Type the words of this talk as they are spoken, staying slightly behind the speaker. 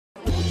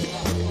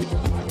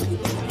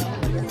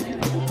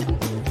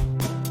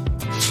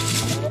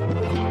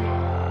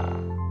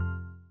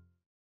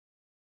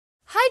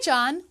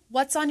John.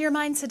 What's on your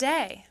mind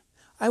today?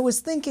 I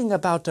was thinking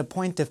about a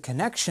point of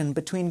connection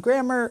between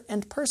grammar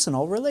and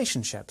personal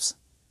relationships.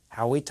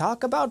 How we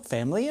talk about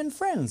family and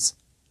friends.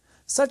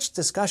 Such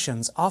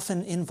discussions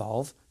often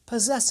involve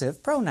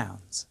possessive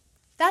pronouns.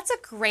 That's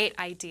a great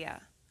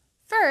idea.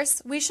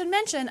 First, we should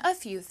mention a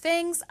few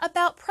things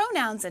about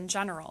pronouns in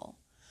general.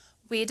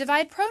 We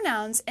divide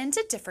pronouns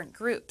into different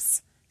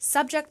groups: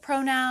 subject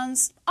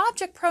pronouns,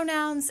 object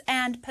pronouns,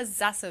 and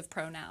possessive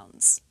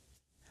pronouns.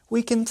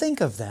 We can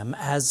think of them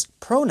as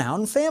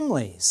pronoun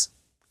families.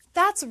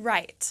 That's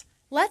right.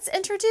 Let's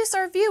introduce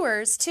our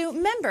viewers to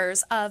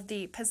members of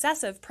the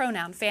possessive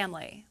pronoun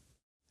family.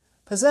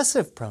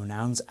 Possessive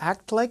pronouns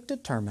act like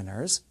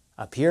determiners,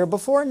 appear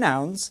before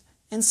nouns,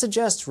 and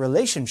suggest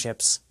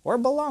relationships or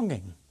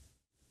belonging.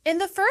 In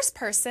the first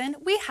person,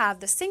 we have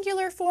the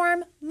singular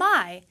form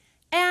my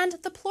and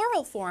the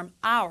plural form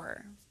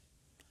our.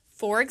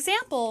 For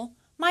example,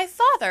 my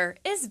father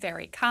is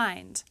very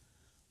kind.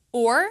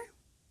 Or,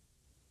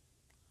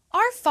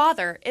 our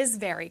father is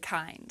very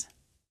kind.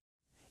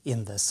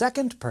 In the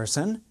second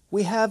person,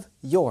 we have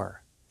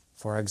your.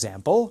 For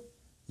example,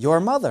 your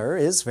mother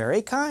is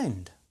very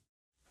kind.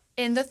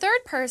 In the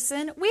third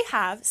person, we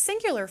have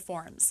singular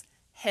forms,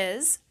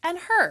 his and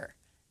her,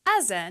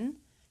 as in,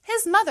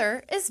 his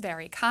mother is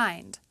very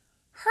kind.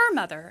 Her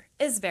mother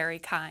is very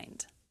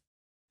kind.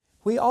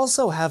 We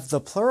also have the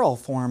plural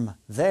form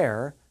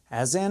their,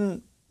 as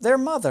in, their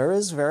mother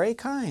is very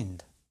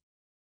kind.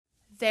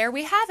 There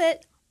we have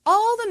it,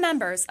 all the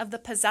members of the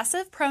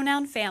possessive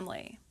pronoun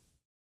family.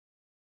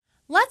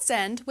 Let's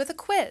end with a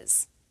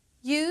quiz.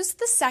 Use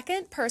the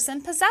second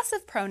person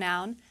possessive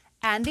pronoun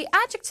and the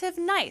adjective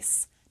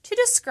nice to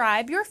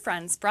describe your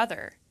friend's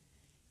brother.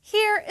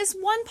 Here is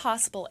one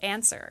possible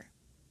answer.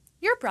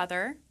 Your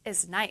brother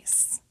is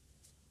nice.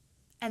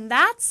 And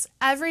that's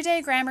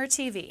Everyday Grammar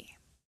TV.